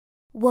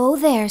Whoa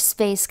there,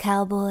 Space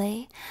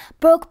Cowboy.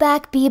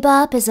 Brokeback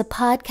Bebop is a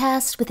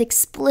podcast with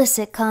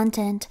explicit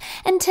content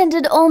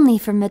intended only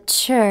for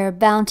mature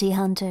bounty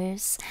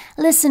hunters.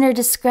 Listener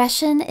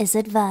discretion is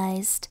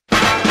advised.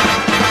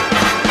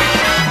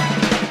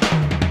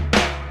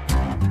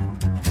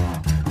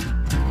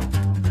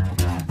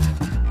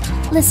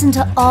 Listen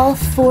to all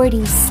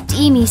 40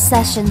 steamy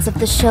sessions of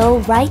the show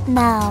right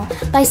now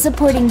by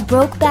supporting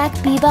Brokeback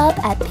Bebop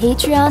at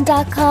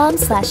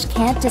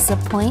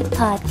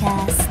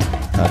patreon.com/can'tdisappointpodcast.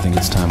 I think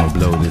it's time to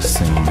blow this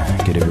scene.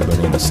 Get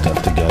everybody in the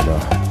stuff together.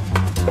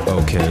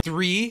 Okay.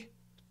 3,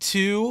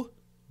 2,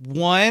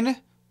 1.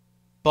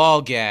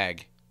 Ball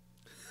gag.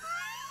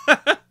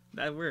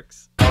 That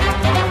works.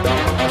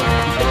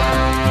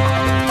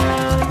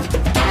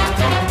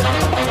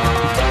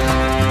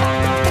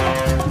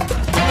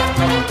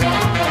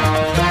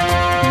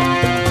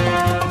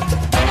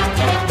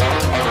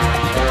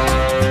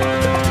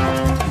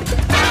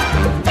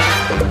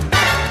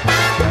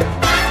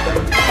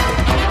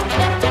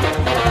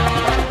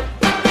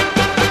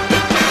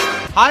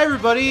 Hi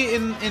everybody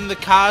in the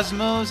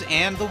cosmos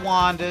and the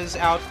Wandas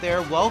out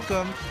there.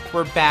 Welcome.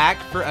 We're back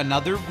for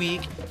another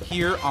week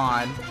here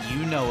on,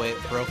 you know it,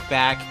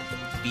 Brokeback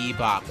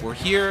Bebop. We're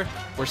here.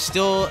 We're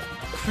still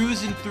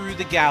cruising through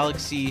the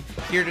galaxy,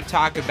 here to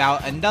talk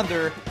about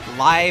another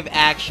live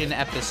action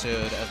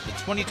episode of the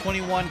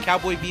 2021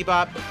 Cowboy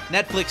Bebop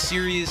Netflix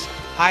series.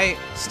 Hi,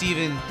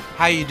 Steven.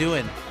 How you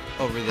doing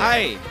over there?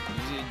 Hi.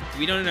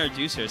 We don't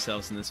introduce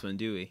ourselves in this one,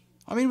 do we?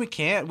 I mean, we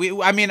can't.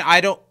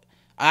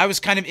 I was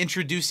kind of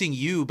introducing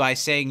you by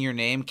saying your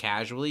name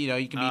casually. You know,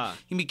 you can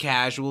be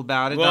casual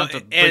about it. Well, don't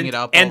have to bring it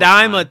up. And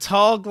I'm a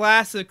tall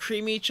glass of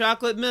creamy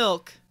chocolate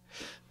milk.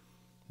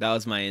 That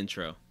was my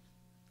intro.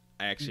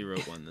 I actually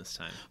wrote one this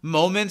time.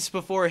 Moments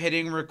before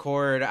hitting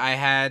record, I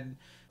had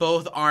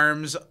both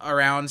arms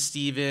around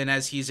Steven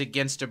as he's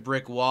against a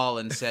brick wall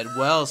and said,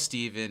 "Well,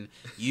 Steven,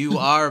 you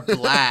are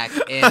black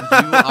and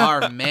you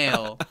are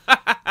male."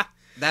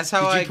 That's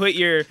how Did you put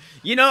your...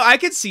 You know, I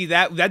could see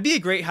that. That'd be a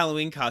great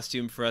Halloween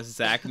costume for us,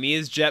 Zach. Me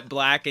as jet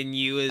black and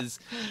you as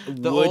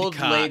the old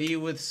lady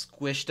with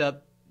squished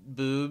up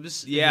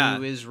boobs. Yeah.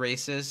 Who is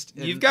racist.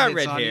 You've got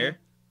red hair.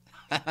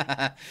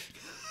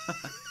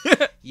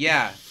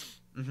 Yeah.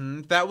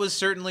 Mm-hmm. That was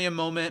certainly a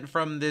moment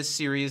from this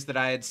series that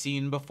I had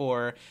seen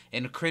before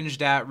and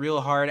cringed at real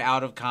hard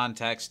out of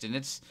context. And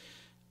it's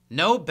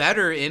no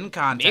better in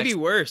context. Maybe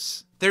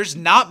worse. There's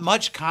not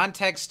much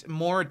context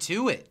more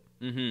to it.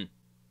 Mm-hmm.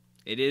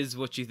 It is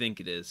what you think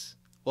it is.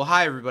 Well,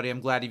 hi everybody. I'm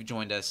glad you've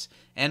joined us,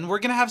 and we're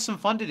gonna have some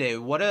fun today.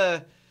 What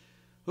a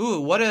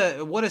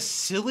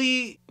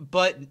silly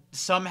but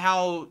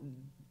somehow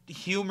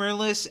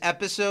humorless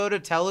episode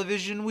of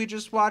television we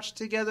just watched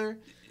together.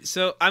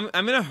 So I'm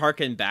gonna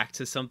harken back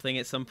to something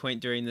at some point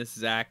during this,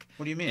 Zach.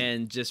 What do you mean?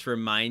 And just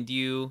remind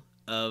you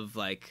of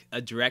like a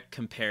direct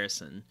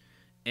comparison.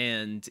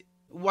 And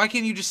why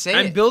can't you just say it?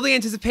 I'm building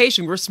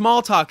anticipation. We're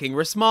small talking,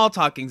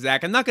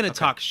 Zach. I'm not going to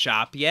talk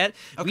shop yet.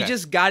 Okay. We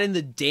just got in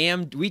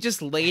we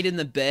just laid in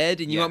the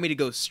bed, and you want me to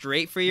go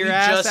straight for your we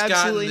ass? Just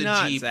Absolutely got in the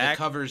not, Jeep. Zach.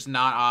 The cover's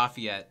not off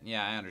yet.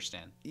 Yeah, I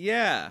understand.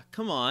 Yeah,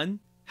 come on.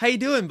 How you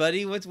doing,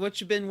 buddy?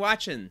 What you been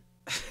watching?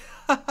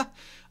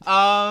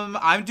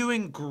 I'm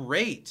doing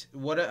great.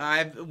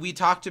 We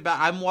talked about.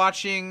 I'm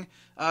watching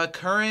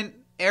current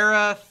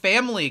era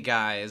Family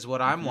Guy is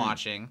what I'm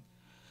watching.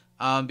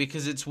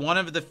 Because it's one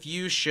of the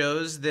few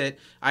shows that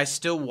I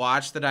still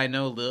watch that I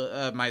know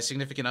my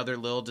significant other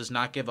Lil does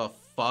not give a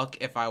fuck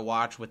if I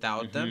watch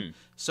without them.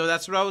 So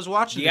that's what I was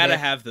watching. You gotta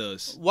have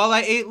those. While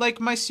I ate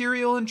like my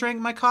cereal and drank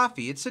my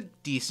coffee. It's a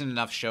decent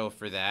enough show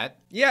for that.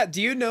 Yeah,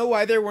 do you know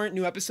why there weren't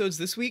new episodes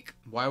this week?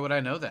 Why would I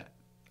know that?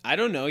 I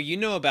don't know. You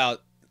know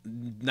about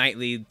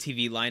nightly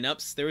TV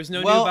lineups. There was no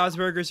new Bob's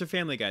Burgers or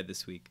Family Guy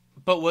this week.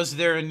 But was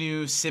there a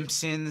new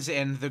Simpsons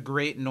and The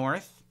Great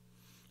North?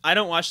 I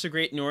don't watch The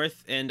Great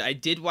North, and I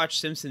did watch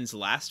Simpsons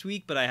last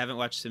week, but I haven't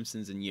watched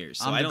Simpsons in years,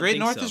 so I don't think so. The Great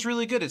North is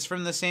really good. It's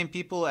from the same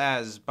people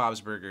as Bob's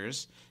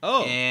Burgers.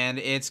 Oh. And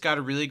it's got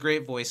a really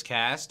great voice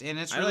cast, and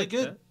it's really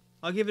good. That.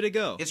 I'll give it a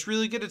go. It's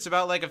really good. It's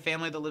about like a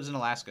family that lives in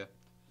Alaska.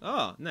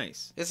 Oh,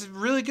 nice. It's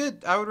really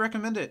good. I would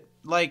recommend it.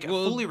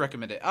 Fully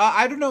recommend it.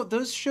 I don't know.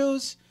 Those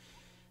shows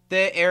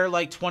that air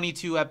like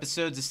 22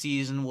 episodes a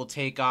season will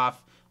take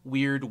off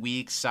weird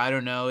weeks. I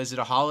don't know. Is it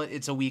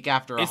it's a week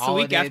after a holiday? It's the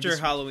week after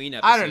Halloween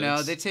episodes. I don't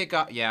know. They take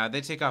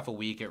off a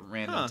week at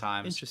random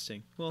times.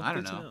 Interesting. Well, I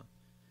don't know.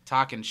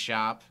 Talking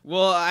shop.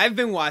 Well, I've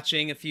been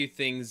watching a few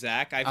things,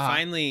 Zach.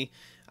 I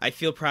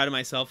feel proud of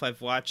myself.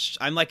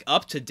 I'm like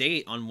up to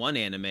date on one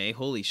anime.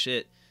 Holy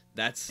shit.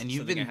 And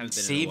you've been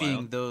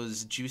saving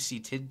those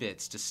juicy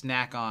tidbits to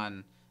snack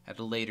on at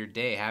a later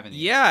day, haven't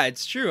you? Yeah,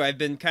 it's true. I've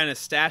been kind of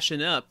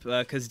stashing up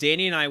because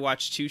Danny and I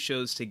watched 2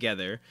 shows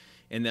together.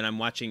 And then I'm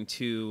watching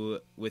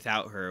 2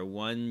 without her.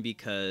 One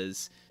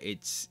because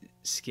it's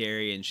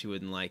scary and she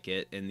wouldn't like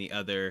it. And the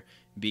other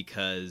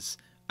because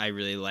I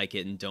really like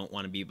it and don't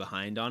want to be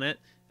behind on it.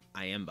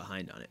 I am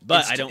behind on it.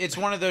 But I don't... It's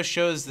one of those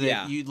shows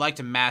that you'd like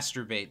to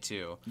masturbate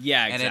to.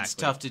 Yeah, exactly. And it's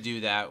tough to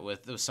do that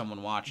with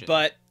someone watching.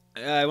 But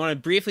I want to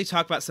briefly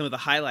talk about some of the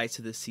highlights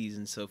of this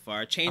season so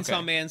far.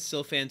 Chainsaw Man's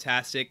still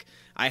fantastic.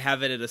 I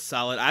have it at a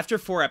solid... After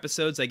 4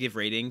 episodes, I give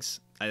ratings.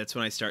 That's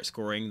when I start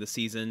scoring the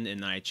season,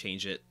 and then I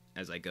change it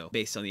as I go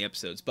based on the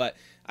episodes. But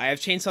I have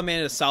Chainsaw Man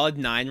at a solid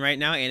 9 right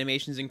now.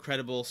 Animation's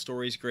incredible.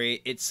 Story's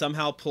great. It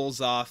somehow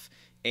pulls off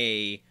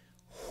a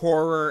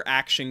horror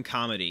action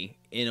comedy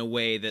in a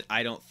way that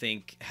I don't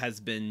think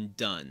has been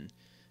done.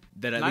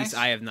 That at least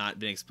I have not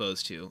been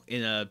exposed to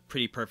in a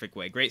pretty perfect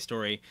way. Great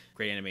story,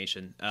 great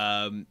animation.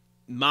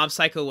 Mob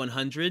Psycho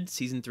 100,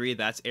 Season 3,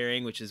 that's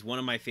airing, which is one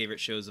of my favorite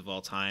shows of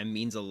all time.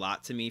 Means a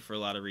lot to me for a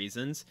lot of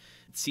reasons.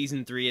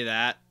 Season 3 of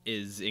that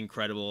is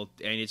incredible.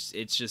 And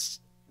it's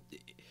just...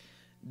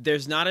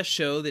 There's not a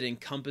show that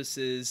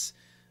encompasses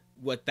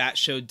what that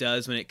show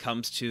does when it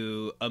comes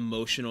to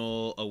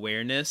emotional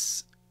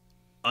awareness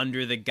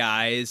under the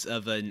guise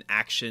of an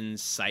action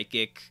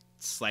psychic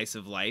slice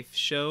of life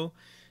show.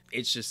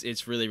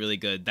 It's really, really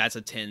good. That's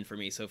a 10 for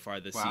me so far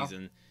this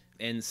season.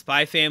 And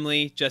Spy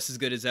Family, just as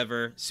good as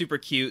ever. Super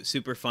cute,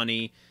 super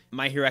funny.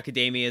 My Hero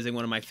Academia is in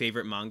one of my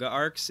favorite manga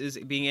arcs is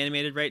being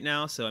animated right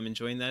now, so I'm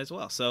enjoying that as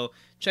well. So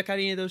check out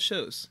any of those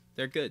shows.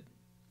 They're good.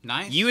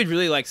 Nice. You would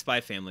really like Spy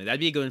Family. That'd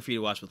be a good one for you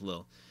to watch with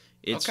Lil.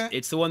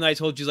 It's the one that I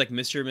told you is like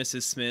Mr. and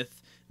Mrs.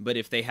 Smith, but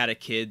if they had a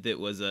kid that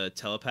was a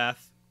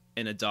telepath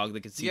and a dog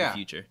that could see the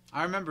future.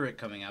 I remember it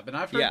coming up, and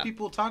I've heard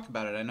people talk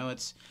about it. I know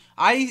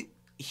I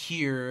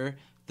hear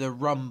the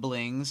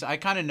rumblings. I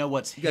kind of know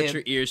what's hip. You got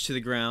your ears to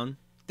the ground.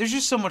 There's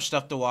just so much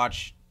stuff to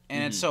watch,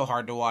 and it's so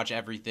hard to watch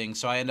everything,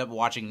 so I end up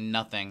watching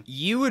nothing.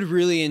 You would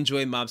really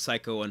enjoy Mob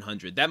Psycho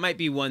 100. That might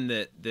be one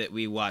that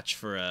we watch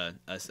for a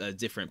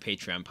different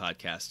Patreon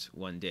podcast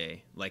one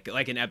day, like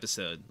an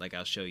episode. Like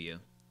I'll show you.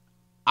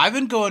 I've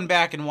been going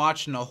back and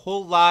watching a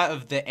whole lot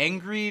of The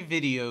Angry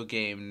Video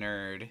Game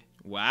Nerd.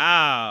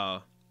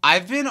 Wow.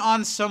 I've been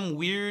on some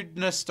weird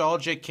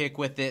nostalgia kick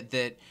with it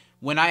that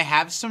when I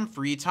have some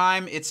free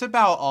time, it's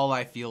about all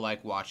I feel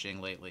like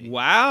watching lately.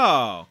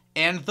 Wow.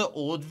 And the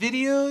old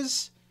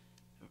videos,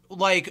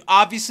 like,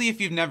 obviously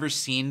if you've never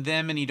seen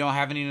them and you don't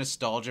have any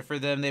nostalgia for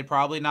them, they'd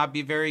probably not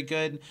be very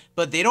good.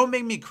 But they don't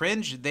make me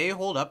cringe. They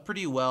hold up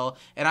pretty well.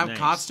 And I'm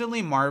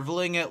constantly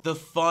marveling at the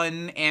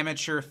fun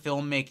amateur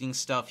filmmaking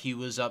stuff he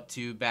was up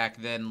to back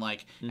then,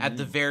 like, at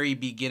the very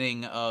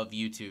beginning of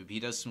YouTube.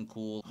 He does some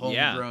cool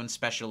homegrown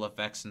special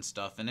effects and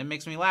stuff, and it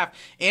makes me laugh.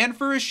 And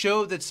for a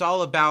show that's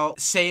all about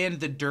saying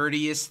the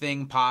dirtiest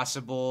thing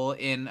possible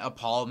in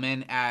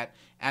appallment at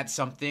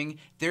something,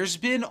 there's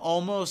been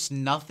almost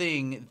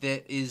nothing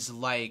that is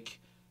like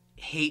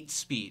hate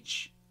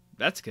speech.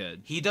 That's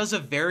good. He does a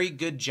very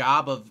good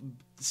job of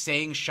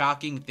saying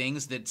shocking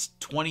things that's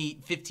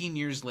 15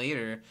 years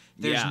later.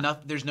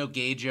 There's no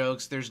gay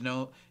jokes.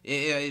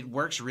 It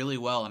works really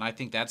well, and I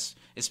think that's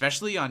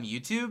especially on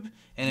YouTube.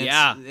 And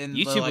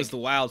YouTube was the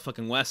wild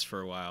fucking west for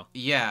a while.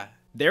 Yeah.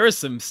 There was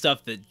some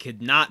stuff that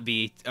could not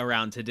be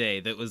around today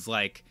that was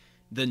like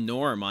the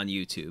norm on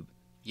YouTube.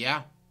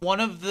 Yeah. One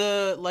of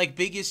the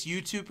biggest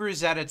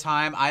YouTubers at a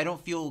time. I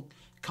don't feel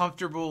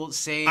comfortable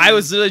saying. I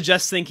was literally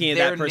just thinking of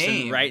that person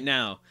name right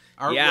now.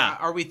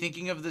 Are we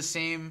thinking of the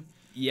same?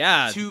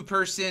 Yeah.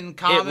 2-person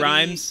comedy. It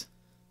rhymes.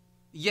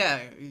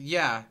 Yeah.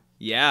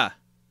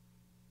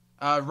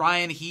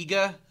 Ryan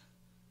Higa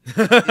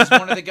is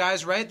one of the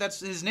guys, right? That's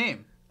his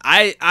name.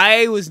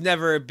 I was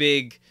never a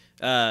big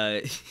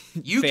fan of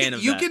that.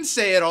 You can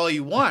say it all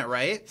you want,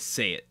 right?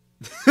 Say it.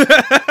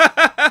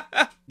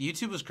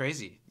 YouTube was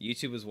crazy.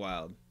 YouTube was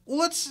wild. Well,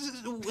 let's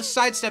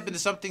sidestep into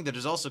something that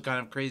is also kind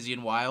of crazy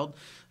and wild.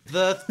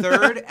 The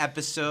third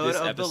episode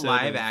of the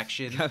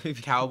live-action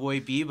Cowboy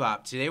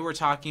Bebop. Today we're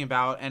talking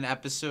about an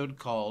episode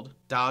called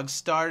Dog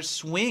Star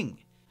Swing.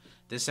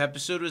 This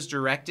episode was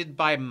directed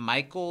by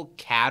Michael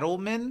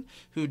Cattleman,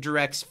 who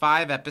directs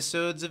 5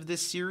 episodes of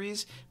this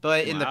series.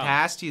 But in the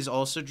past, he's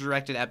also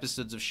directed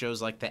episodes of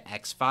shows like The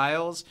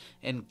X-Files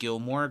and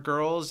Gilmore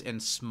Girls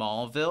and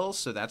Smallville.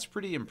 So that's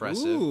pretty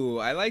impressive. Ooh,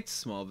 I liked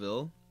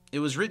Smallville. It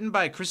was written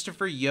by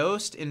Christopher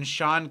Yost and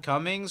Sean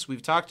Cummings.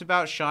 We've talked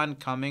about Sean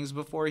Cummings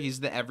before.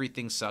 He's the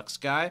Everything Sucks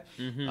guy.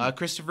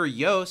 Christopher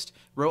Yost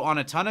wrote on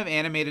a ton of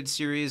animated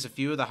series. A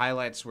few of the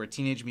highlights were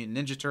Teenage Mutant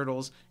Ninja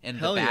Turtles and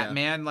The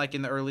Batman, like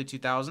in the early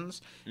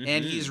 2000s.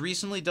 And he's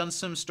recently done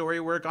some story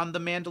work on The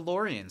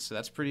Mandalorian, so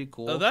that's pretty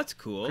cool. Oh, that's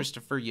cool.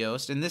 Christopher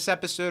Yost. And this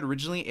episode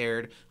originally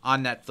aired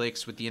on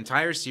Netflix with the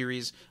entire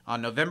series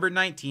on November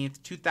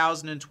 19th,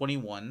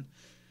 2021.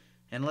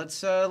 And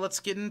let's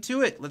get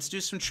into it. Let's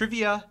do some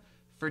trivia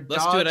for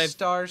Dog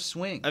Star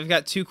Swing. I've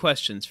got 2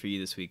 questions for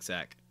you this week,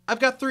 Zach. I've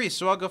got 3,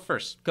 so I'll go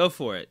first. Go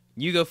for it.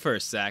 You go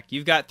first, Zach.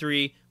 You've got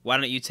 3. Why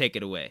don't you take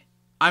it away?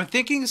 I'm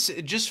thinking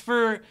just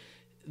for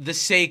the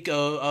sake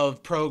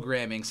of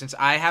programming, since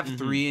I have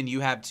 3 and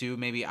you have 2,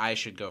 maybe I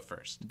should go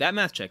first. That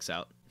math checks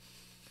out.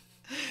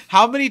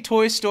 How many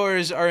toy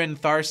stores are in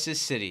Tharsis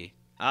City?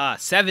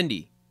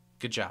 70.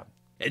 Good job.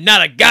 And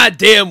not a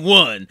goddamn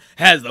one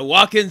has the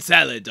walking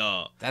salad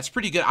doll. That's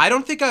pretty good. I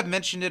don't think I've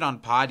mentioned it on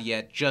pod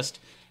yet, just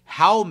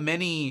how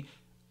many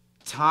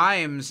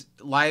times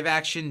live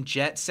action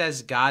Jet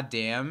says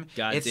goddamn, it's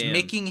Goddamn.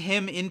 making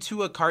him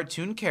into a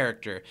cartoon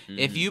character.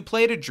 If you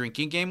played a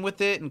drinking game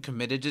with it and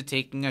committed to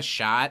taking a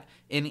shot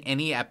in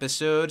any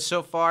episode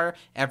so far,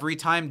 every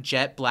time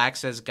Jet Black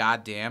says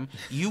goddamn,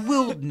 you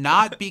will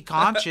not be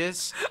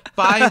conscious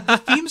by the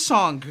theme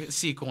song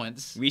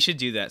sequence. We should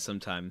do that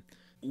sometime.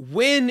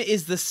 When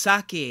is the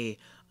sake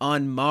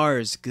on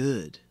Mars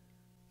good?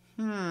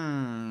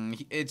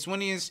 It's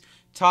when he's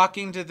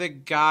talking to the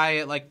guy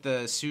at like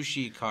the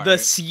sushi cart. The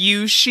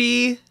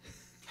sushi?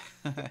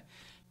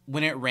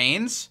 When it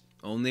rains?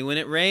 Only when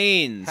it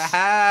rains.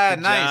 Haha,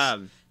 Good nice.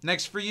 job.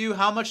 Next for you,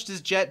 how much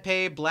does Jet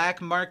pay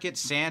Black Market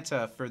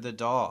Santa for the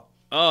doll?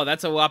 Oh,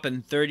 that's a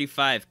whopping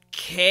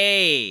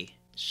 $35K.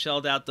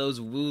 Shelled out those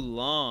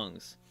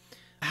woo-longs.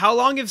 How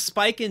long have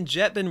Spike and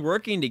Jet been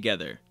working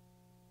together?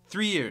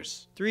 3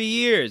 years. 3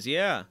 years,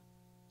 yeah.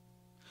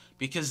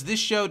 Because this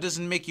show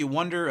doesn't make you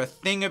wonder a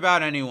thing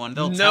about anyone.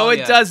 They'll No, tell it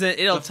ya doesn't.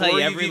 It'll tell you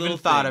before every you've little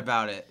even thought thing.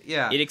 about it.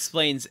 Yeah. It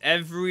explains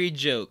every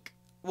joke.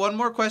 One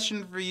more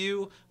question for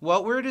you.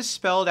 What word is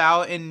spelled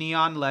out in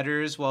neon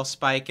letters while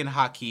Spike and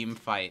Hakeem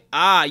fight?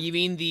 Ah, you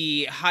mean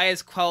the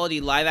highest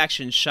quality live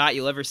action shot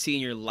you'll ever see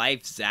in your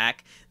life,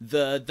 Zach?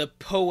 The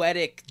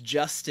poetic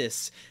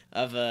justice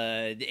of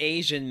an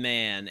Asian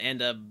man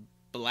and a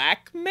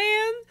black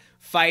man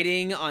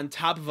fighting on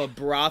top of a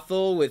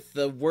brothel with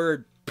the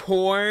word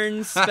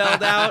porn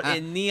spelled out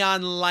in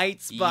neon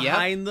lights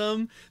behind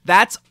them.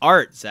 That's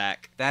art,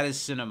 Zach. That is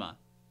cinema.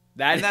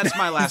 That, And that's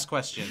my last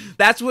question.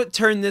 That's what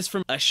turned this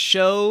from a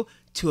show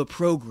to a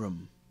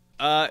program.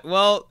 As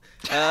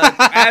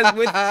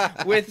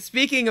with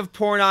speaking of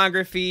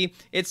pornography,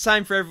 it's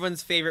time for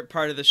everyone's favorite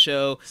part of the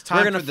show. It's time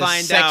We're gonna for the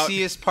find out.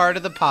 sexiest part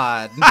of the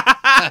pod.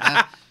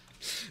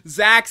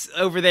 Zach's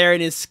over there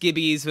in his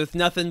skibbies with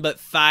nothing but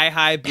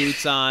thigh-high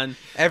boots on.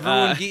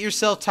 Everyone get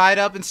yourself tied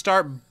up and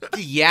start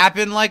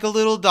yapping like a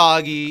little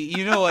doggy.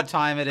 You know what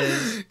time it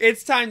is.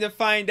 It's time to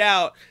find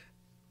out,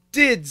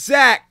 did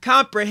Zach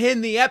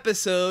comprehend the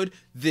episode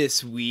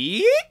this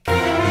week?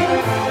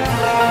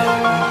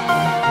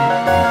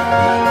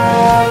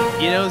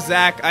 You know,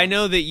 Zach, I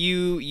know that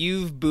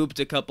you've booped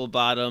a couple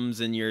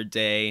bottoms in your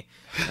day.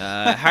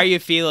 How are you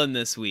feeling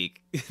this week?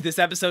 This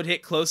episode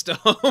hit close to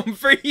home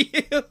for you.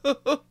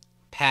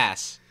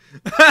 Pass.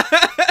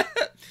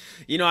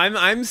 You know,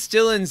 I'm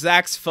still in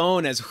Zach's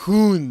phone as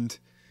Hoond.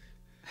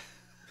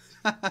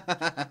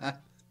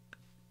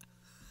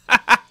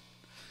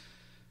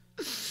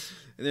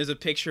 And there's a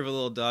picture of a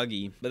little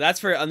doggy, but that's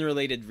for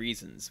unrelated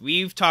reasons.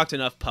 We've talked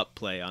enough pup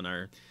play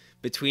on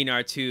between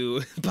our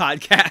two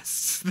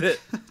podcasts that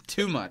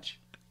Too much.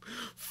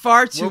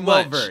 far too We're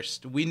much. well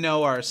versed. We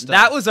know our stuff.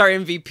 That was our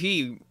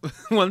MVP.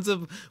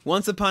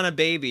 Once Upon a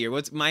Baby, or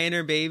what's My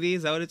Inner Baby?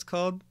 Is that what it's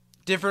called?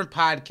 different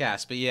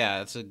podcast, but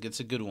yeah, it's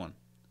a good one.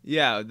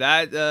 Yeah,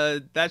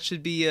 that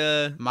should be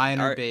My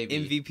Inner our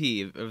Baby.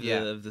 MVP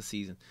Yeah. of the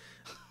season.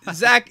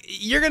 Zach,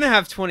 you're gonna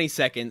have 20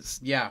 seconds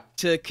Yeah.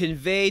 to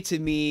convey to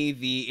me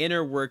the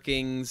inner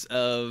workings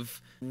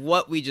of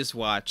what we just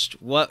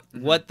watched, what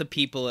the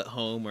people at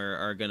home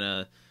are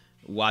gonna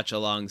watch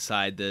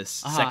alongside this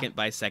second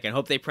by second.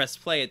 Hope they press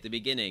play at the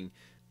beginning.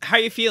 How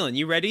you feeling?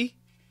 You ready?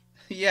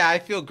 Yeah, I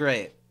feel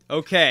great.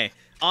 Okay,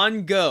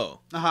 on go.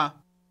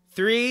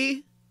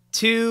 3,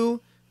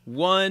 2,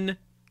 1,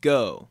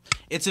 go.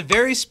 It's a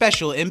very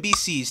special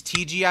NBC's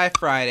TGI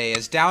Friday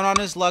as down on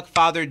his luck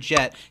father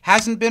Jet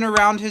hasn't been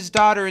around his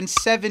daughter in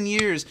 7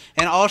 years,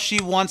 and all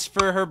she wants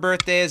for her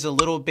birthday is a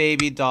little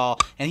baby doll,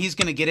 and he's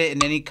gonna get it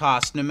at any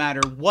cost, no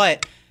matter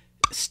what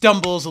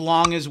stumbles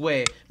along his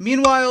way.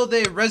 Meanwhile,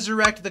 they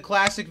resurrect the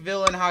classic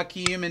villain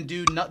Hakeem and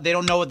they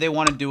don't know what they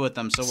want to do with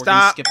them, so we're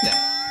gonna skip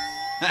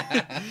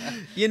that.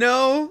 You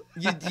know,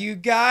 you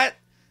got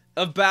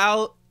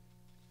about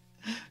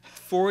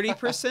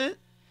 40%.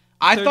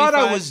 I thought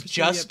I was 35%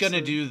 just gonna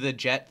episode. do the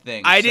Jet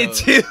thing. I did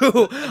too.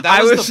 That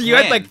was the You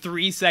had plan. like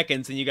 3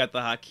 seconds, and you got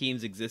the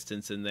Hakeem's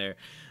existence in there.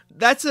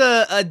 That's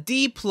a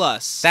D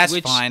plus. That's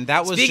fine.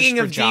 That was speaking just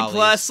for of D jollies.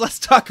 plus. Let's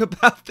talk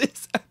about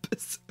this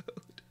episode.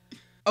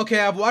 Okay,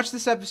 I've watched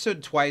this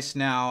episode twice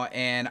now,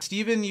 and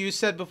Steven, you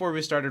said before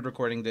we started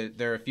recording that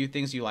there are a few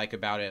things you like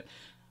about it.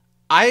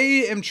 I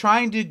am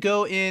trying to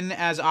go in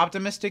as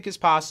optimistic as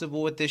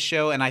possible with this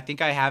show, and I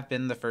think I have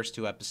been the first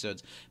 2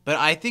 episodes. But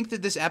I think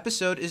that this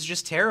episode is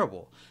just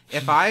terrible.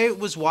 If I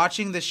was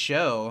watching this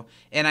show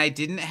and I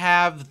didn't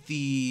have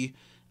the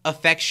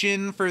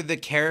affection for the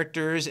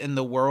characters and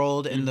the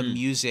world and the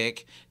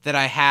music that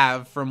I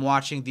have from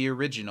watching the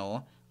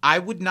original, I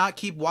would not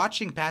keep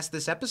watching past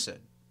this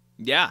episode.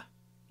 Yeah,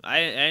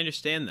 I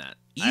understand that.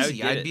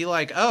 Easy. I'd be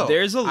like, oh,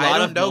 There's a lot I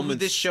don't of know who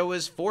moments- this show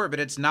is for, but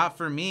it's not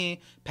for me.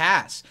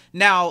 Pass.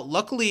 Now,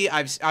 luckily,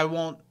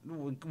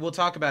 we'll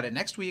talk about it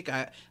next week.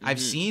 I've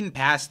seen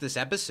past this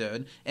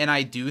episode, and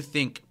I do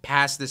think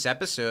past this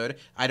episode,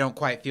 I don't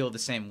quite feel the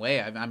same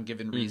way. I'm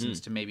given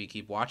reasons to maybe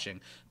keep watching.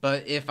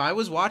 But if I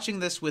was watching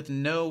this with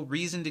no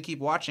reason to keep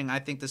watching, I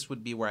think this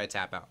would be where I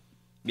tap out.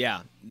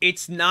 Yeah,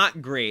 it's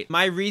not great.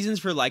 My reasons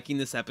for liking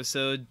this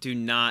episode do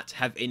not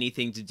have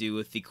anything to do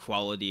with the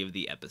quality of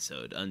the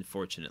episode,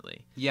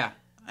 unfortunately. Yeah,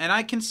 and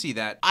I can see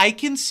that. I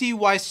can see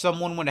why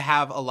someone would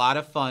have a lot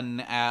of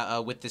fun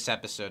with this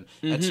episode.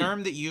 A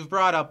term that you've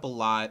brought up a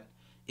lot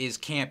is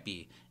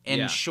campy.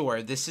 And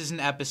sure, this is an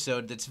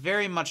episode that's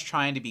very much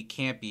trying to be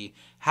campy.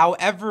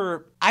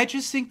 However, I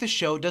just think the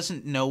show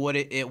doesn't know what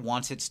it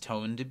wants its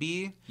tone to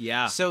be.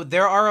 Yeah. So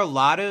there are a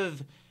lot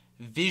of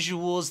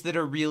visuals that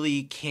are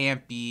really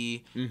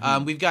campy.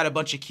 We've got a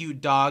bunch of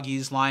cute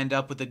doggies lined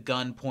up with a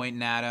gun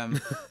pointing at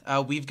them.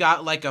 We've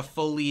got like a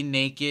fully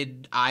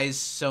naked, eyes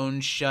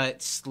sewn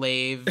shut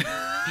slave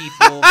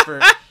people.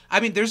 I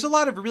mean, there's a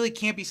lot of really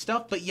campy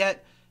stuff, but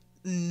yet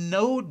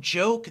no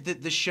joke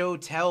that the show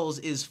tells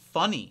is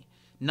funny.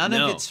 None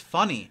of it's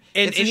funny.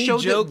 And it's any a show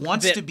joke that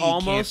wants to be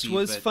almost campy,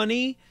 was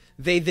funny,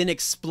 they then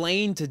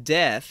explain to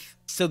death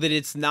so that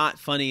it's not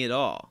funny at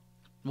all.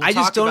 I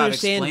just don't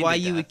understand why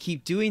you would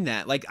keep doing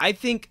that. Like, I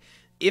think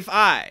if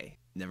I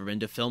never been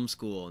to film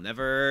school,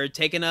 never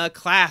taken a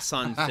class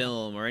on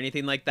film or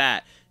anything like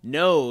that,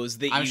 knows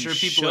that I'm sure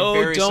people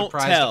are very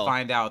surprised to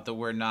find out that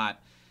we're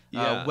not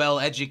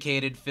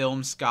well-educated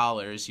film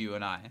scholars, you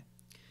and I.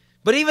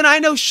 But even I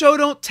know show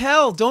don't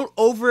tell. Don't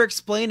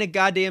over-explain a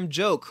goddamn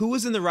joke. Who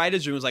was in the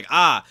writer's room was like,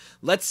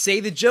 let's say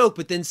the joke,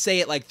 but then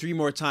say it like 3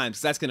 more times,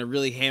 because that's going to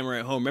really hammer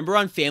it home. Remember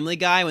on Family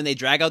Guy when they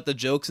drag out the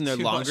jokes and they're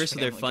longer so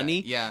they're funny?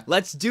 Yeah.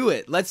 Let's do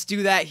it. Let's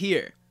do that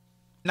here.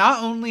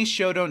 Not only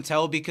show don't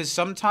tell, because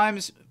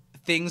sometimes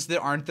things that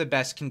aren't the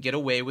best can get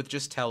away with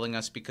just telling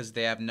us because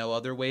they have no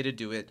other way to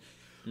do it.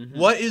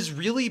 What is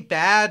really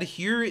bad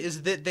here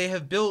is that they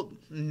have built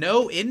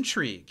no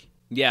intrigue.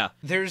 Yeah.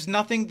 There's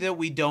nothing that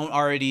we don't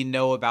already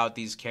know about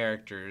these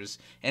characters,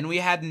 and we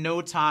had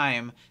no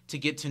time to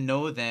get to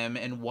know them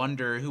and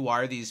wonder, who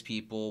are these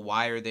people?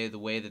 Why are they the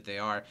way that they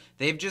are?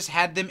 They've just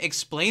had them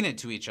explain it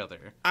to each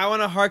other. I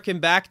want to harken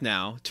back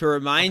now to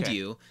remind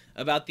you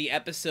about the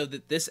episode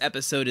that this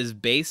episode is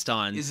based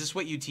on. Is this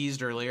what you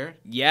teased earlier?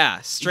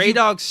 Yeah, Stray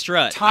Dog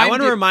Strut. I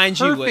want to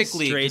remind you what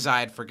perfectly, because I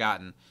had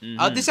forgotten.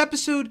 This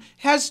episode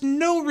has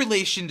no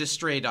relation to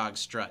Stray Dog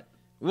Strut.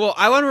 Well,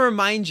 I want to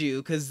remind you,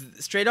 because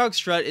Stray Dog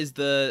Strut is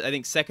the, I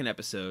think, 2nd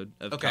episode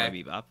of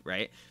Cowboy Bebop,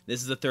 right? This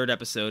is the 3rd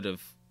episode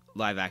of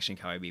live-action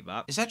Cowboy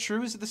Bebop. Is that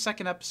true? Is it the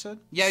 2nd episode?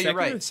 Yeah, you're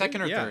right. 2nd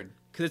or 3rd.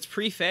 Because it's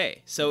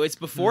pre-Faye. So it's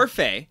before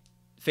Faye.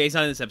 Faye's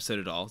not in this episode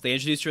at all. They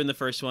introduced her in the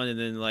first one and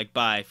then, like,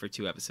 bye for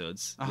 2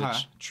 episodes.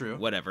 Which, true.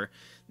 Whatever.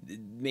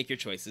 Make your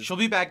choices. She'll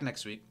be back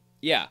next week.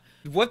 Yeah.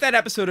 What that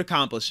episode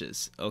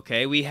accomplishes,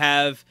 okay? We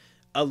have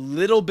a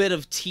little bit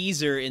of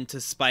teaser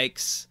into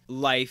Spike's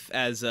life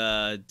as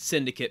a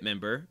syndicate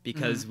member,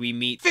 because we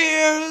meet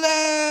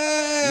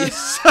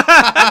Fearless.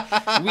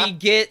 We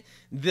get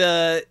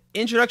the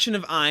introduction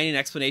of Ein, an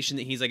explanation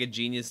that he's like a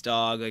genius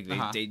dog. Like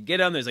they get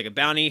him. There's like a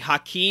bounty.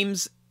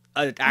 Hakim's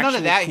an actual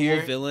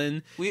cool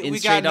villain. We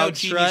got no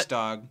genius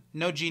dog.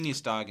 No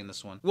genius dog in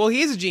this one. Well,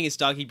 he is a genius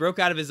dog. He broke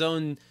out of his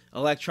own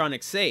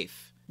electronic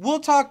safe. We'll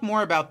talk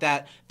more about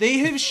that. They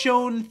have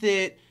shown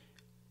that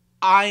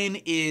Ein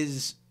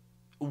is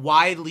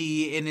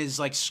widely and is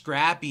like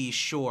scrappy,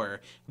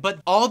 sure, but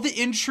all the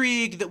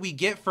intrigue that we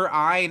get for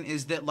Ein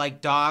is that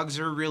like dogs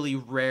are really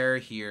rare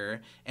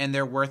here and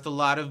they're worth a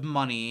lot of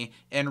money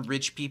and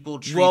rich people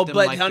treat them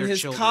like their children. Well, but on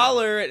his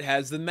collar it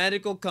has the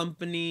medical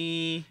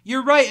company.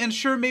 You're right, and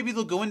sure, maybe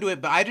they'll go into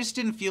it, but I just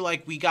didn't feel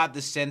like we got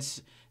the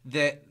sense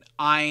that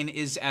Ein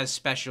is as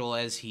special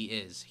as he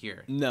is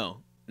here. No,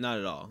 not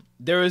at all.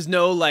 There was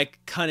no like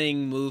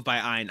cunning move by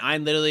Ein.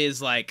 Ein literally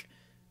is like,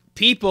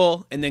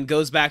 people, and then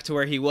goes back to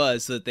where he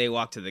was so that they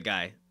walk to the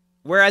guy.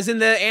 Whereas in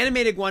the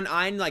animated one,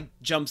 Ein like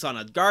jumps on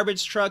a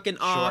garbage truck and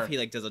off. He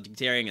like does a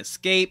daring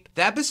escape.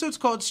 The episode's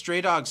called Stray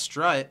Dog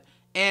Strut,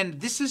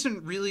 and this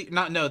isn't really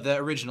the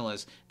original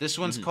is. This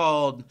one's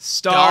called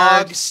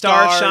Star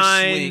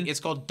Shine. Swing.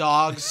 It's called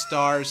Dog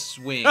Star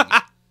Swing.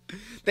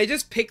 They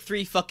just pick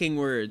 3 fucking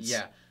words.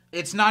 Yeah.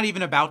 It's not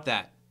even about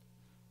that.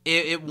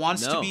 It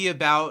wants to be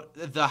about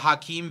the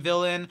Hakim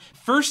villain.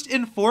 First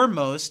and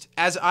foremost,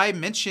 as I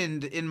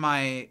mentioned in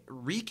my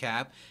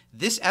recap,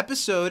 this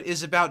episode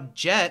is about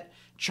Jet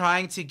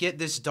trying to get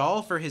this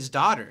doll for his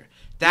daughter.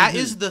 That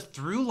is the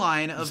through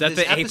line of this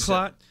episode. Is that the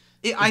A-plot?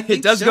 I think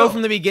it does go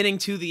from the beginning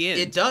to the end.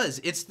 It does.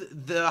 It's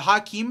the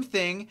Hakim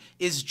thing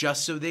is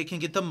just so they can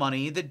get the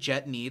money that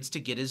Jet needs to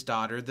get his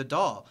daughter the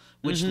doll,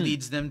 which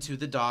leads them to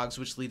the dogs,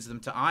 which leads them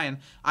to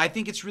Ein. I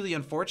think it's really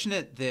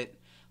unfortunate that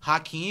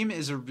Hakim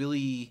is a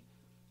really,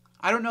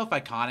 I don't know if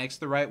iconic's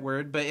the right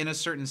word, but in a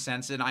certain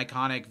sense, an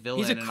iconic villain.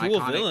 He's a cool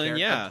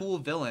villain, a cool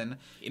villain.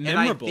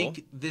 Memorable. And I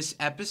think this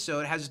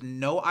episode has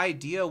no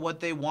idea what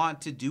they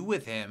want to do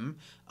with him,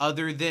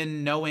 other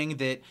than knowing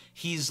that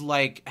he's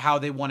like how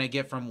they want to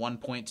get from one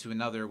point to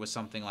another with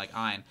something like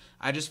Ein.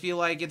 I just feel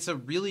like it's a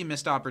really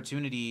missed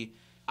opportunity.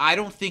 I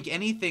don't think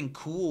anything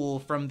cool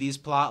from these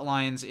plot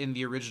lines in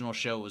the original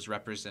show was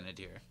represented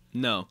here.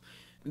 No.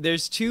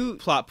 There's 2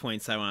 plot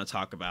points I want to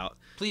talk about.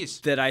 Please.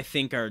 That I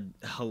think are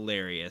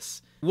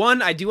hilarious.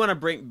 One, I do want to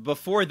bring,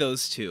 before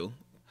those 2,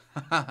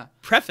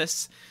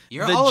 preface.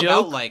 You're the all joke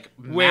about, like,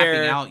 where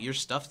mapping out your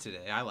stuff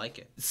today. I like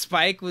it.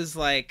 Spike was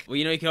like, well,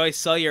 you know, you can always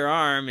sell your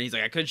arm. And he's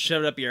like, I could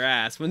shove it up your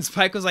ass. When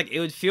Spike was like, it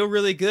would feel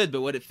really good,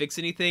 but would it fix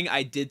anything?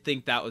 I did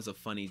think that was a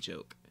funny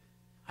joke.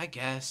 I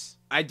guess.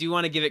 I do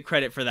want to give it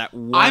credit for that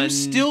one I'm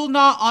still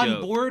not on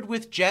joke. board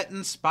with Jet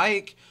and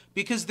Spike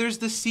because there's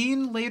the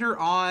scene later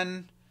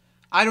on.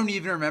 I don't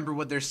even remember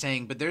what they're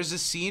saying, but there's a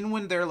scene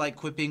when they're like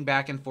quipping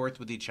back and forth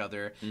with each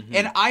other,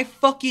 and I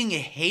fucking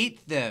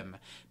hate them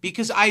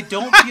because I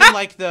don't feel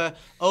like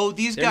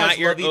these They're guys not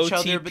your love each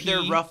other, but they're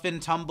OTP. rough and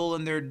tumble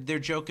and they're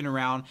joking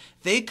around.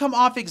 They come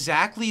off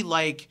exactly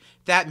like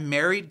that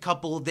married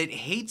couple that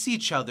hates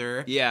each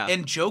other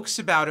and jokes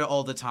about it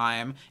all the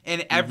time,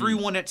 and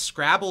everyone at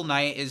Scrabble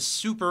night is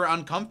super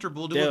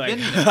uncomfortable to They're have like,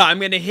 been there. I'm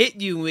gonna hit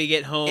you when we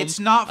get home.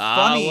 It's not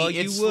funny. Well,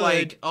 it's you would.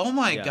 like, oh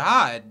my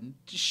god,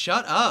 just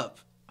shut up.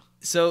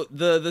 So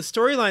the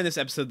storyline this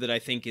episode that I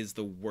think is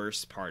the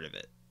worst part of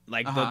it,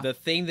 like the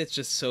thing that's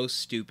just so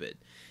stupid,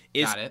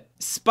 is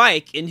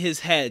Spike in his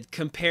head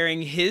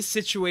comparing his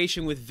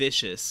situation with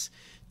Vicious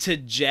to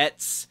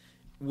Jet's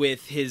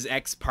with his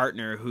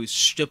ex-partner who's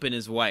stooping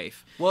his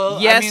wife.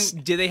 Well, yes, I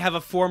mean, do they have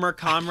a former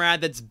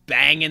comrade that's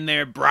banging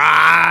their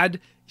broad?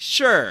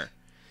 Sure.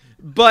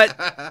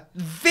 But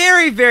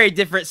very, very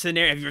different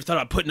scenario. Have you ever thought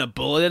about putting a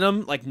bullet in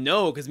him? Like,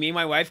 no, because me and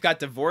my wife got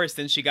divorced,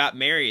 then she got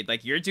married.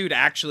 Like, your dude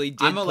actually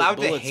did I'm allowed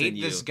put to bullets hate in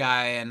you. this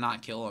guy and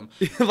not kill him.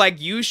 Like,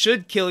 you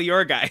should kill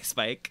your guy,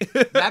 Spike.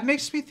 That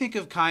makes me think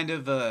of kind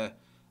of a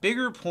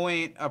bigger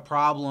point, a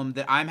problem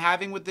that I'm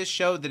having with this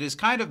show that is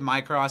kind of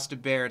my cross to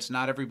bear. It's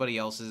not everybody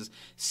else's.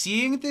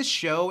 Seeing this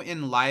show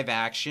in live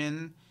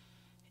action,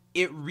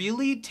 it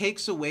really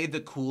takes away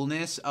the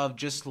coolness of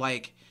just,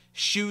 like,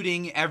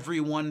 shooting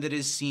everyone that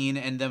is seen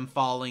and them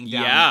falling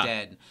down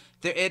dead.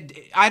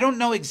 I don't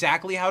know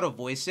exactly how to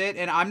voice it,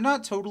 and I'm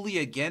not totally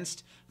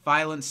against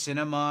violent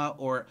cinema,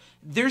 or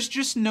there's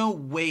just no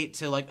weight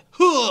to like,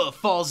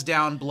 falls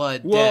down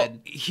blood, dead.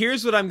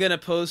 Here's what I'm going to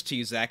pose to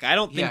you, Zach. I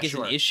don't think it's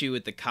sure. an issue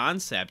with the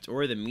concept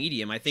or the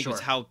medium. I think Sure.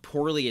 it's how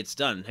poorly it's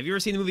done. Have you ever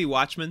seen the movie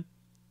Watchmen?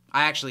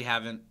 I actually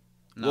haven't.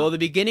 No. Well, the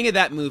beginning of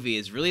that movie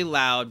is really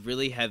loud,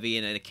 really heavy,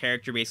 and a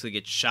character basically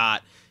gets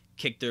shot,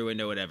 kicked through a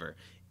window, whatever.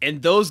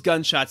 And those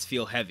gunshots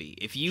feel heavy.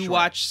 If you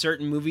watch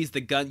certain movies,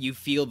 you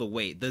feel the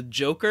weight. The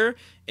Joker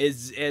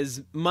is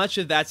as much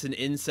of that's an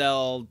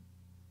incel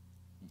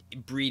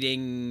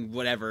breeding,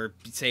 whatever.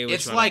 Say what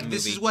it's you want like about the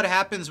this movie. is what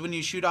happens when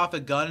you shoot off a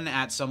gun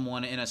at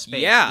someone in a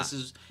space. Yeah, this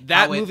is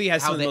that how movie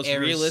has how some of the the most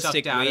air is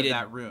realistic sucked out of weighted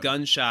that room.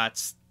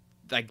 gunshots,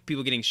 like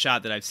people getting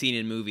shot that I've seen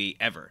in a movie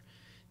ever.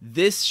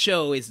 This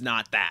show is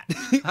not that,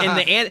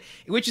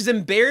 which is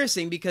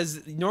embarrassing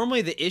because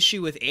normally the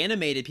issue with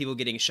animated people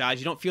getting shot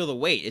is you don't feel the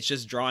weight. It's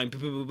just drawing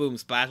boom, boom, boom, boom,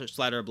 splatter,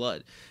 splatter of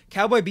blood.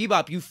 Cowboy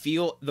Bebop, you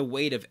feel the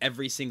weight of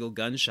every single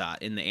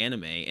gunshot in the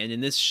anime, and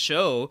in this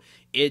show,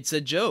 it's a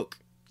joke.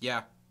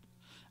 Yeah.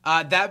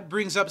 That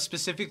brings up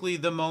specifically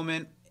the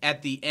moment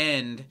at the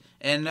end,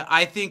 and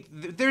I think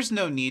there's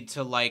no need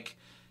to, like,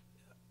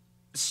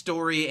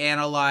 story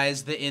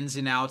analyze the ins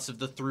and outs of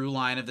the through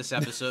line of this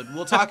episode.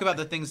 We'll talk about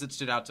the things that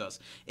stood out to us.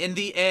 In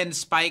the end,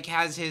 Spike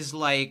has his,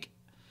 like...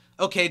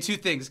 Okay, two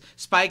things.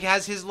 Spike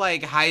has his,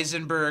 like,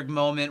 Heisenberg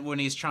moment when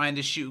he's trying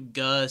to shoot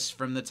Gus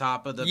from the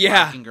top of the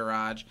parking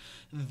garage.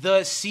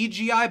 The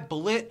CGI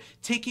bullet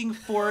taking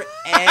forever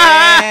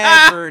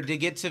to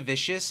get to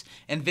Vicious,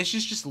 and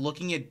Vicious just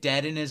looking it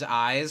dead in his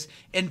eyes.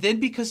 And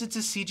then because it's a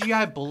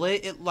CGI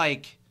bullet, it,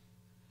 like...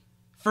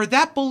 For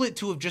that bullet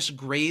to have just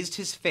grazed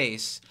his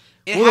face...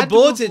 The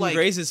bullet didn't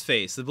graze his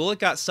face. The bullet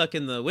got stuck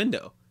in the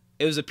window.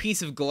 It was a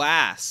piece of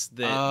glass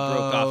that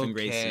broke off and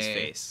grazed his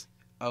face.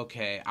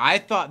 Okay, I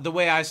thought the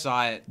way I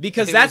saw it,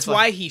 because that's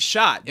why he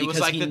shot. Because it was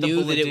like he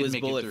knew that it was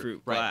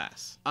bulletproof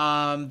glass.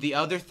 The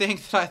other thing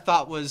that I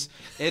thought was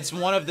it's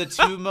one of the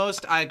two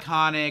most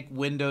iconic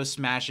window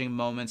smashing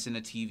moments in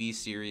a TV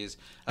series.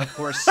 Of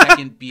course,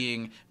 second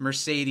being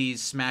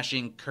Mercedes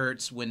smashing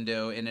Kurt's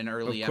window in an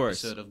early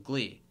episode of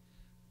Glee.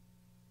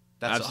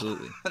 That's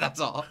absolutely all. That's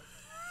all.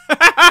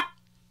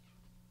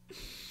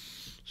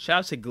 Shout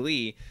out to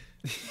Glee.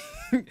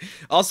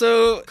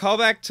 Also, call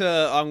back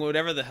to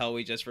whatever the hell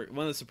we just... one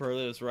of the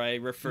superlatives where I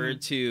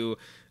referred to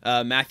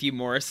Matthew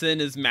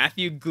Morrison as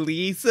Matthew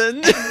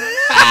Gleason.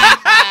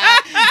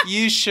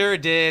 You sure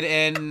did,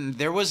 and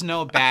there was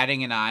no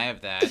batting an eye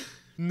of that.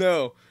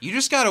 No. You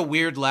just got a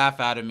weird laugh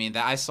out of me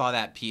that I saw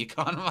that peak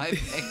on my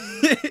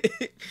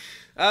thing.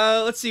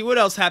 Let's see, what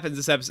else happens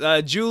this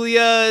episode?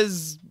 Julia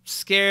is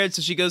scared,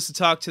 so she goes to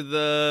talk to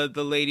the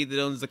lady that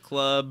owns the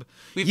club.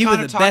 You were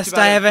the best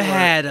I ever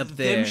had up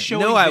there.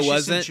 No, I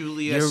wasn't.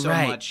 Julia You're so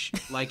right. much,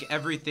 like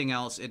everything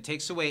else, it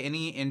takes away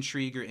any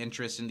intrigue or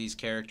interest in these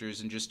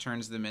characters and just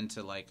turns them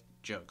into, like,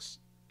 jokes.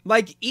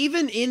 Like,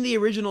 even in the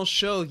original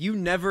show, you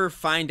never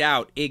find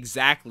out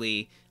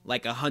exactly,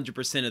 like,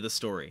 100% of the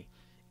story.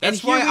 That's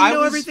and here why we I know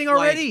was, everything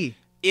already.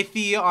 Like,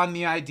 iffy on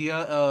the idea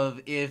of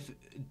if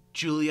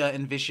Julia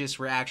and Vicious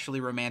were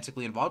actually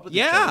romantically involved with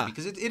each other,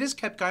 because it is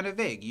kept kind of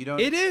vague. You don't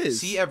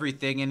see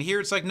everything, and here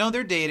it's like, no,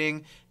 they're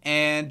dating,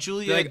 and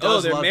Julia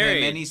does love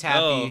him, and he's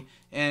happy,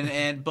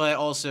 but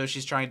also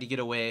she's trying to get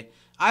away.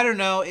 I don't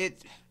know.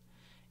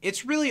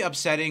 It's really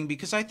upsetting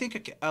because I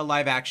think a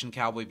live action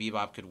Cowboy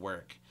Bebop could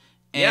work,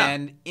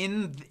 and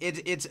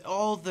it's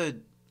all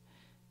the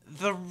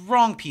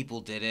wrong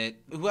people did it.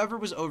 Whoever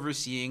was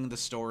overseeing the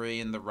story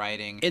and the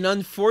writing. And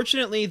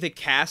unfortunately, the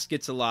cast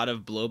gets a lot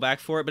of blowback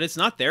for it, but it's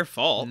not their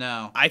fault.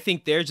 No. I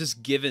think they're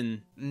just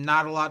given...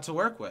 not a lot to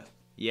work with.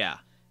 Yeah.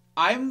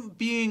 I'm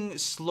being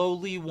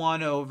slowly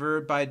won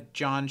over by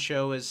John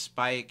Cho as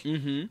Spike,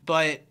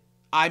 but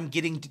I'm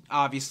getting,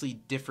 obviously,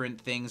 different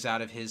things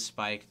out of his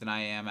Spike than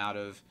I am out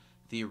of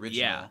the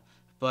original. Yeah.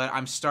 But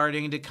I'm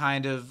starting to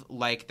kind of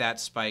like that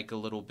Spike a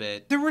little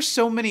bit. There were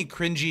so many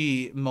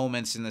cringy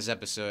moments in this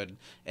episode,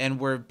 and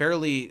we're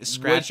barely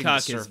scratching the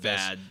surface. Woodcock is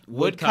bad.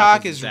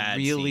 Woodcock is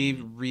really,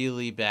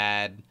 really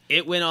bad.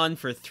 It went on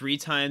for 3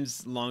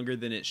 times longer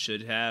than it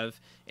should have,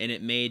 and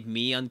it made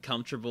me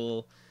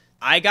uncomfortable.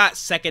 I got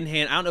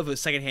secondhand, I don't know if it was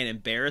secondhand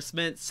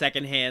embarrassment,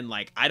 secondhand,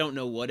 like, I don't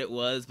know what it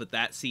was, but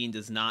that scene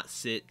does not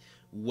sit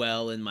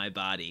well in my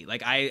body.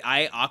 Like,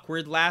 I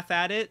awkward laugh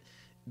at it,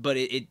 but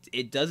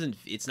it doesn't,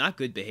 it's not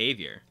good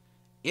behavior.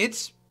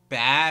 It's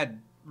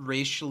bad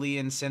racially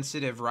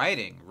insensitive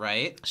writing,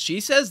 right? She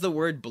says the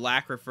word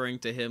black referring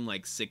to him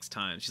like 6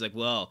 times. She's like,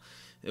 well,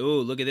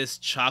 ooh, look at this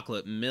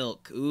chocolate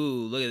milk.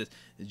 Ooh, look at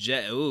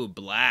this ooh,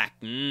 black.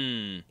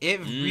 It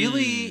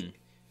really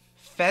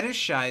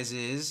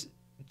fetishizes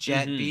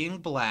Jet being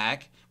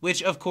black,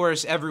 which of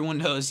course everyone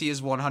knows he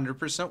is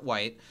 100%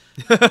 white.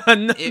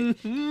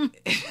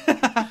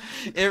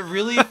 It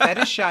really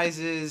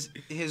fetishizes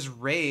his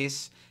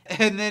race,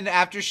 and then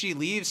after she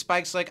leaves,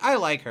 Spike's like, I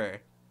like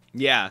her.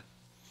 Yeah.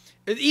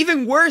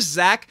 Even worse,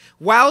 Zach,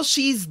 while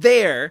she's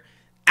there,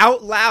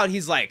 out loud,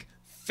 he's like,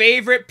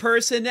 favorite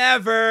person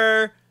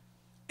ever.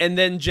 And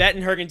then Jet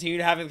and her continue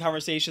to have a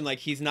conversation like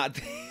he's not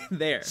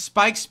there.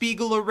 Spike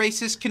Spiegel, a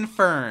racist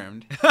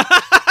confirmed.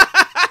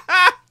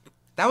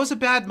 That was a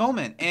bad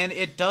moment, and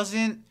it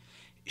doesn't...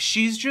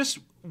 She's just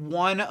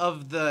one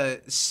of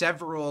the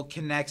several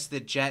connects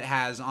that Jet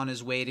has on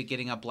his way to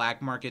getting a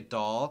black market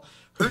doll.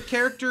 Her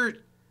character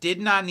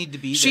did not need to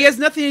be there. She has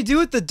nothing to do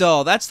with the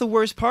doll. That's the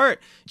worst part.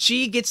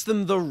 She gets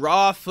them the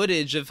raw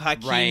footage of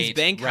Hakeem's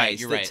bank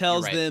heist that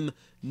tells them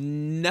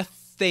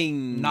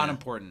nothing. Not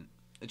important.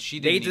 She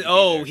didn't need to be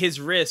there.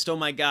 His wrist. Oh,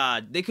 my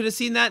God. They could have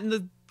seen that in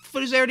the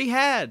footage they already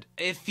had.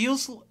 It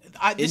feels...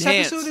 this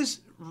episode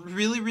is...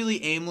 really,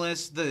 really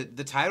aimless.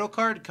 The title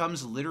card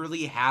comes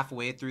literally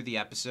halfway through the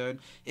episode.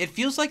 It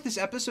feels like this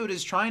episode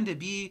is trying to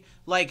be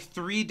like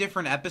 3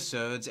 different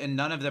episodes, and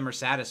none of them are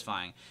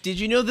satisfying. Did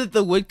you know that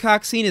the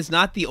Woodcock scene is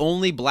not the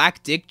only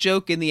black dick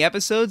joke in the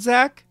episode,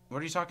 Zach? What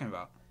are you talking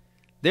about?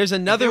 There's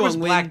another one. There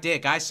was black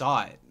dick. I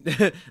saw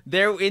it.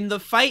 There in the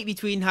fight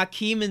between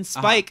Hakeem and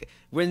Spike,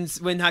 when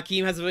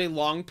Hakeem has a really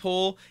long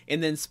pull,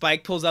 and then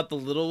Spike pulls out the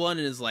little one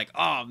and is like,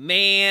 "Oh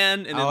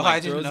man," and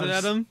then throws it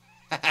at him.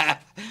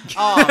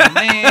 Oh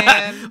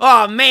man.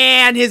 Oh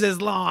man, his is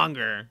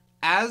longer.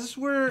 As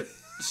we're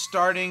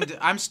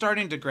I'm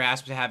starting to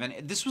grasp to having,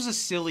 this was a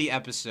silly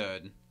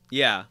episode.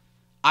 Yeah.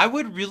 I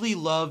would really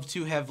love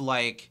to have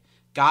like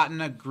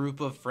gotten a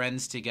group of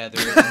friends together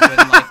and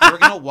been like, we're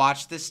gonna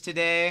watch this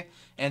today,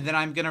 and then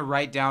I'm gonna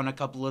write down a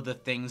couple of the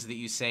things that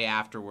you say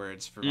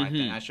afterwards for my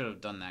thing. I should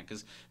have done that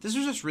because this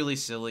was just really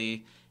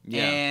silly.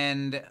 Yeah.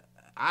 And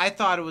I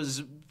thought it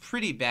was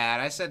pretty bad.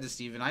 I said to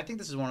Steven, I think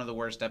this is one of the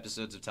worst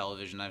episodes of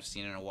television I've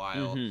seen in a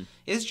while.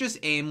 It's just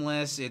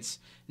aimless. It's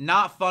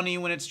not funny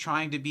when it's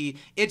trying to be.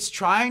 It's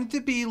trying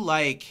to be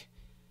like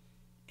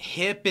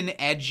hip and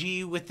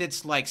edgy with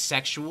its like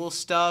sexual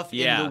stuff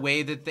in the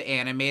way that the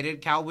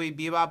animated Cowboy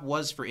Bebop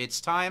was for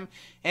its time.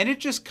 And it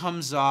just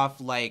comes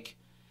off like,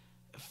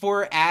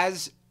 for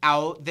as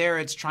out there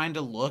it's trying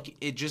to look,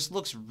 it just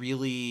looks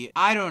really,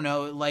 I don't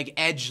know, like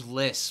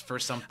edgeless for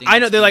something. I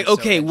know, they're like,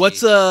 okay,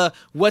 what's a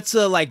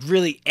like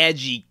really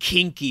edgy,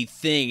 kinky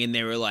thing? And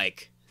they were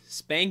like,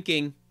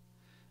 spanking.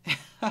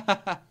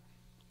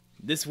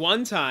 This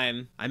one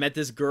time, I met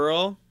this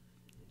girl,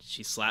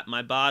 she slapped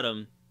my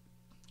bottom.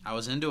 I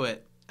was into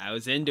it.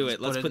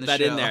 Let's put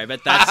that in there. I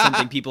bet that's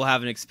something people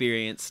haven't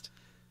experienced.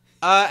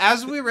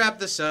 As we wrap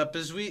this up,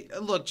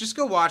 just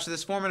go watch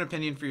this, form an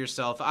opinion for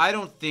yourself. I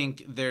don't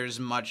think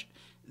there's much.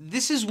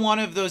 This is one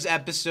of those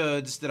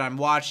episodes that I'm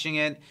watching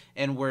it,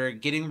 and we're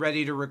getting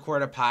ready to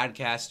record a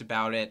podcast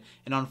about it.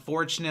 And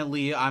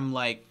unfortunately, I'm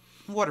like,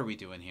 what are we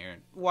doing here?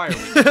 Why are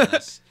we doing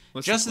this?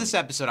 Just this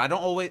episode.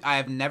 I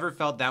have never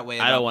felt that way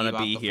about I don't want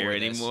to be here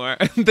anymore.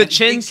 The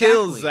chin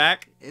kills,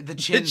 Zach. The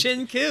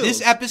chin kills.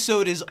 This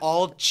episode is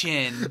all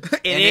chin.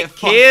 and it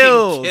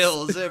kills.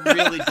 Kills. It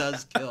really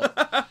does kill.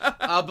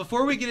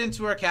 Before we get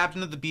into our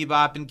Captain of the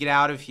Bebop and get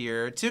out of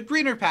here to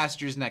greener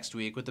pastures next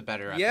week with a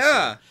better episode.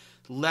 Yeah.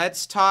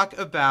 Let's talk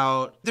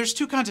about, there's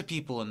 2 kinds of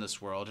people in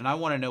this world, and I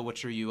want to know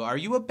which are you. Are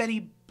you a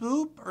Betty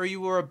Boop or are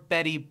you a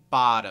Betty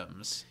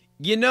Bottoms?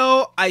 You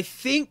know, I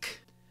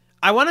think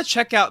I want to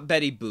check out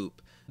Betty Boop.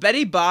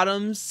 Betty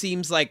Bottoms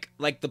seems like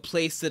the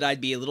place that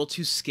I'd be a little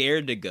too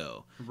scared to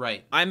go.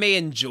 Right. I may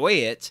enjoy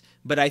it,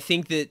 but I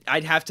think that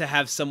I'd have to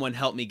have someone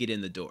help me get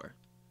in the door.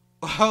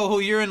 Oh,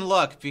 you're in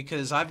luck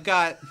because I've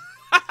got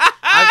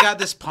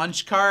this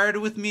punch card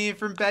with me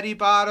from Betty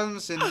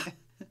Bottoms, and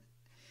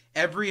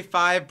every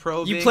 5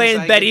 probings. You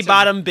playing Betty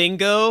Bottom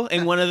bingo,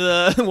 and one of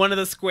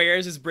the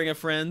squares is bring a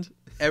friend.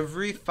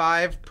 Every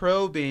 5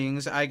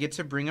 probings, I get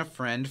to bring a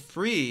friend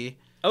free.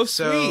 Oh,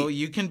 so sweet.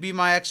 you can be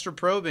my extra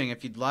probing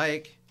if you'd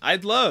like.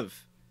 I'd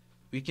love.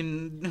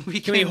 Can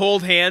we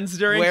hold hands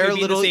during? Wear Can we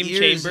be little in the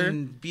same ears chamber?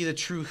 and be the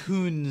true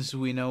hoons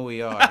we know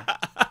we are.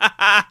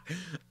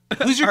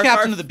 Who's your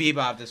captain of the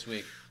Bebop this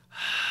week?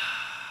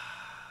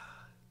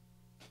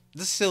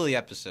 This silly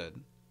episode.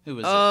 Who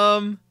was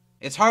it?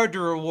 It's hard to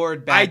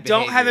reward bad I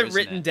don't have behavior, it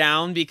written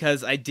down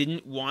because I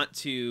didn't want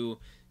to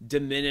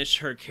diminish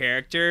her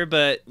character.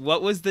 But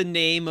what was the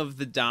name of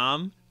the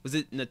Dom? Was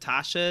it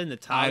Natasha?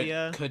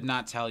 Natalia? I could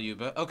not tell you,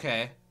 but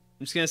okay.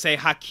 I'm just gonna say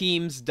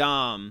Hakeem's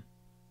Dom.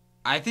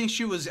 I think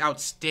she was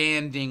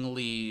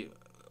outstandingly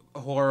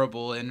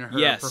horrible in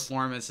her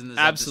performance in this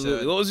absolutely.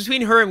 episode. Well, it was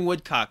between her and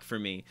Woodcock for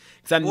me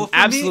because I'm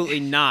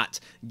absolutely not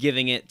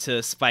giving it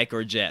to Spike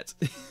or Jet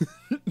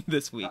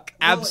this week.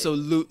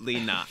 Absolutely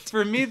not.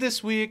 For me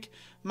this week,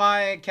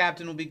 my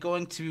captain will be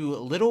going to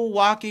Little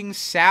Walking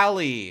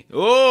Sally.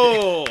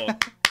 Oh.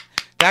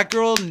 That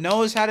girl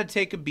knows how to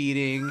take a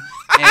beating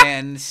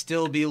and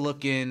still be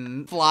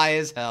looking fly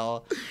as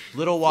hell.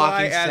 Little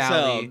Walking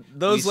Sally.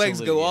 Those legs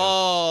go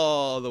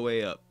all the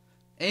way up.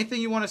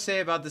 Anything you want to say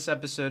about this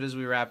episode as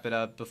we wrap it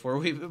up before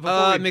we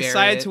I'm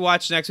excited to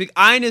watch next week.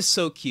 Ein is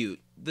so cute.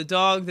 The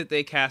dog that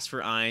they cast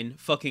for Ein,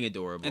 fucking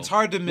adorable. It's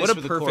hard to miss what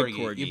with a a perfect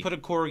corgi. You put a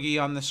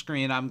corgi on the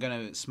screen, I'm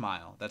gonna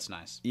smile. That's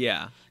nice.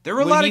 Yeah. There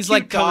were a lot of he's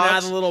cute dogs. coming out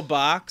of the little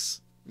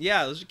box.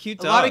 Yeah, those are cute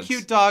dogs. A lot of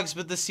cute dogs,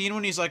 but the scene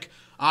when he's like,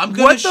 I'm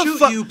gonna shoot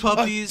you,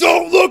 puppies.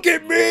 Don't look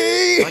at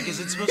me! Like,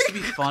 is it supposed to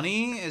be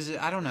funny? Is it?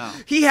 I don't know.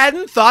 He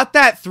hadn't thought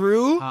that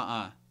through?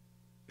 I'm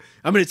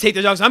gonna take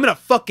the dogs. I'm gonna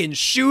fucking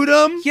shoot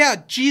them. Yeah,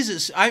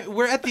 Jesus.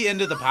 We're at the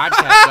end of the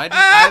podcast. I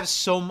have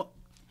so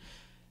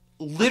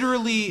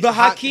literally the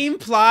Hakeem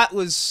plot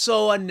was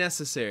so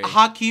unnecessary.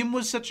 Hakeem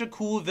was such a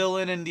cool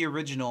villain in the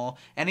original,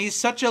 and he's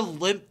such a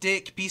limp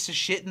dick piece of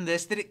shit in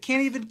this that it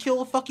can't even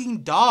kill a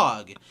fucking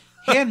dog.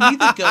 Hand me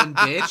the gun,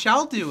 bitch.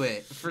 I'll do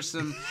it for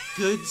some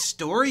good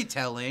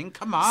storytelling.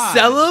 Come on.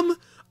 Sell him?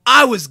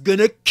 I was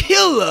gonna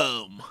kill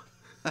him.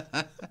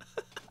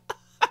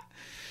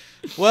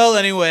 Well,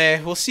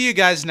 anyway, we'll see you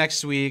guys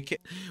next week.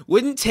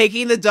 Wouldn't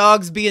taking the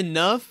dogs be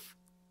enough?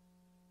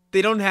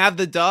 They don't have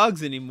the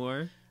dogs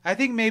anymore. I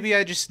think maybe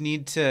I just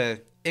need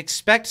to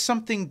expect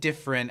something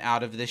different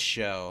out of this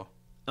show.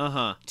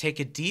 Take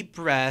a deep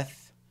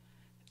breath,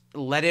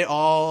 let it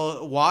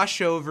all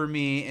wash over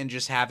me, and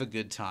just have a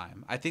good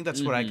time. I think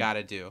that's what I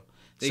gotta do.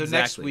 So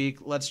next week,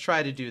 let's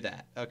try to do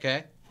that,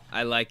 okay?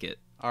 I like it.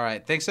 All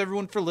right, thanks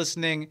everyone for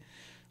listening.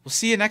 We'll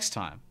see you next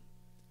time.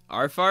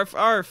 Arf, arf,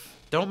 arf.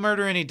 Don't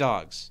murder any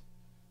dogs.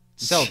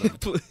 Sell them.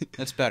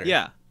 That's better.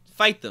 Yeah,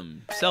 fight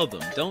them, sell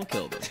them, don't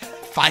kill them.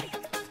 Fight.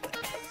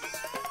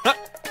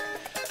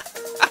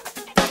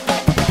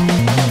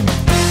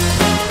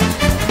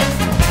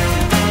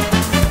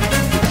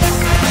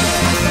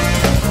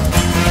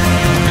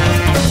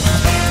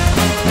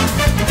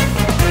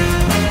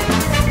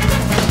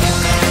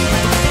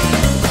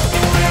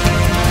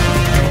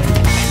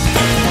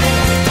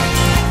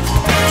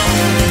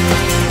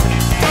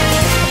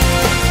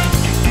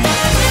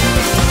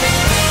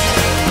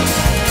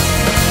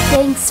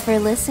 Thanks for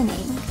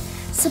listening.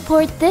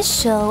 Support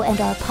this show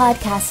and our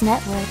podcast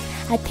network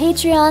at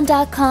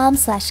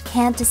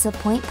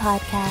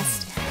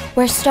patreon.com/can'tdisappointpodcast,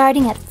 where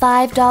starting at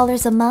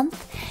 $5 a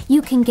month,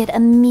 you can get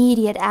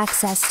immediate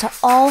access to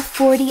all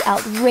 40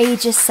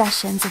 outrageous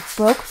sessions of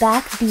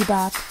Brokeback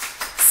Bebop.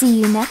 See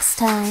you next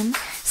time,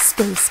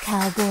 Space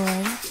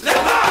Cowboy.